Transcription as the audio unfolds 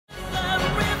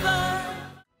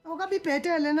Ingabe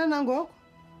ibhetele nana ngoko?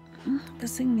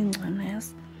 Bese ngincane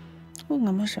yazi.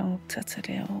 Ungamasha ngokuthatha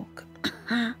leya oka.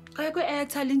 Ayikho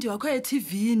Airtel Lindiwe akho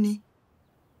eTV-ni.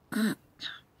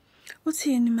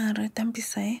 Uthini mara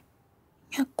Dambisa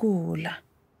ngiyagula.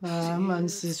 Man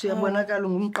sisi uyabonakala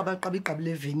ngumqabaqaba igqabi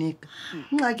levinika.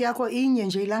 Ingxaki yakho inye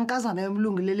nje ilankazana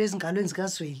yomlungile ezingalweni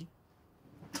zikaZweli.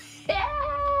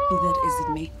 Be that as it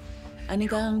may.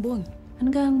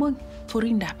 Anikangibongi for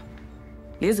indaba.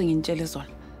 Lezi ngintshele zona.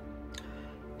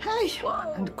 Hey,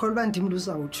 andikholwa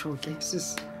ndimluza utsho ke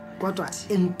sisi. Kodwa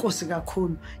enkosi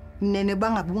kakhulu. Nene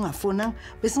bangabe ungafona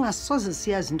besingasoze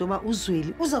siyazi into ba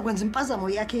uZweli uza kwenza impazamo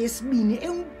yakhe yesibini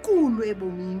enkulu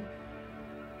ebomini.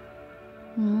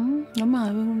 Noma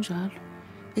ngabe kunjalo.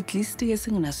 At least ke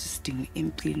singinaso isidingo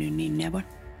empilweni yabona.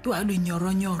 Tuhalu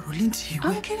nyoronyoro Lindiwe.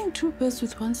 I'm killing two birds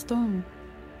with one stone.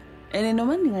 And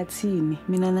noma ningathini,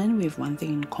 mina nani we have one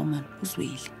thing in common.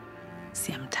 uZweli.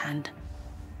 Siyamthanda.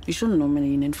 You shouldn't know mina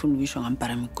yini enfuna ukuyisho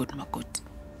ngampara good makoti.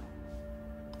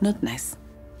 Not nice,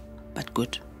 but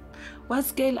good. What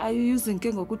scale are you using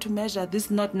to measure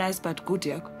this not nice but good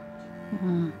yakho?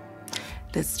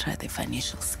 Let's try the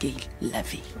financial scale,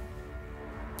 Lovey.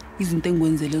 Izinto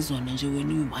engwenzele zona nje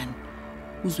wena uyi-1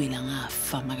 uZweli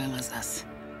angafa makangazazi.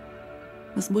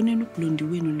 Masiboneni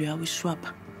uBlondiwe loya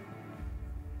wishwapha.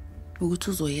 Ukuthi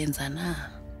uzoyenza na?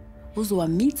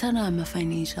 Uzowamitha na ama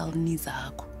financial needs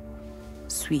akho.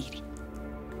 Sweetie.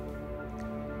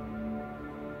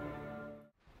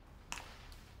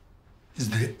 Is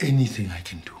there anything I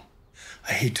can do?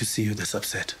 I hate to see you this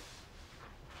upset.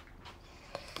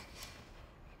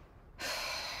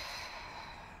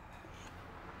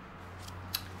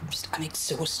 I'm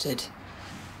exhausted,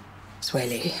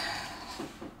 Zweli.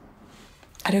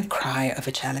 I don't cry over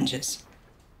challenges.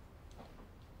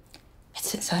 But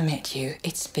since I met you,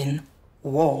 it's been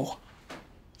war.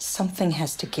 Something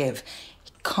has to give.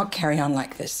 It can't carry on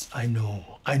like this. I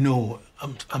know.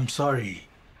 I'm sorry.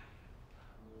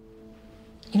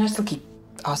 You know, I still keep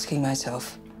asking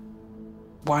myself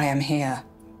why I'm here.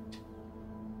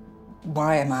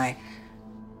 Why am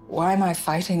I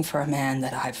fighting for a man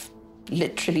that I've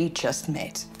literally just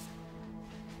met?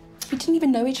 We didn't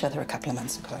even know each other a couple of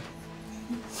months ago.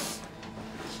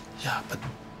 Yeah, but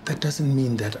that doesn't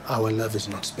mean that our love is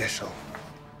not special.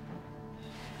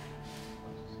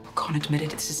 I can't admit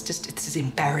it. It's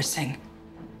embarrassing.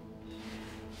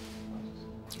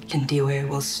 Lindiwe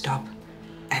will stop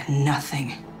at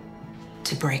nothing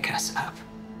to break us up.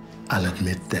 I'll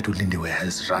admit that Lindiwe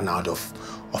has run out of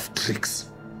tricks.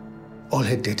 All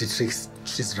her dirty tricks,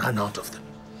 she's run out of them.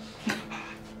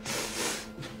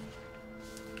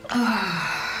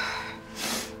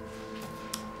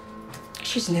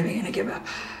 She's never gonna give up.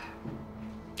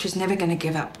 She's never gonna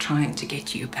give up trying to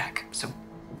get you back. So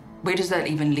where does that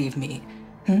even leave me?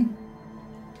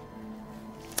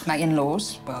 My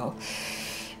in-laws, well,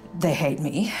 they hate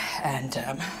me, and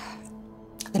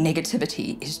the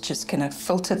negativity is just gonna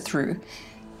filter through.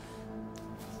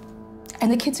 And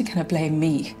the kids are gonna blame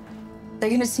me. They're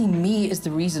gonna see me as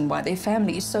the reason why their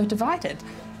family is so divided.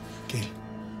 Gail,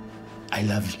 I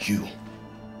love you.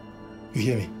 You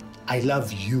hear me? I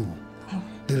love you.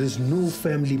 There is no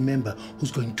family member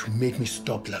who's going to make me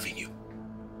stop loving you.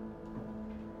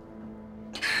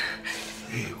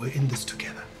 Hey, we're in this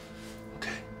together,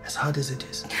 okay? As hard as it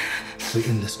is, we're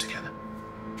in this together.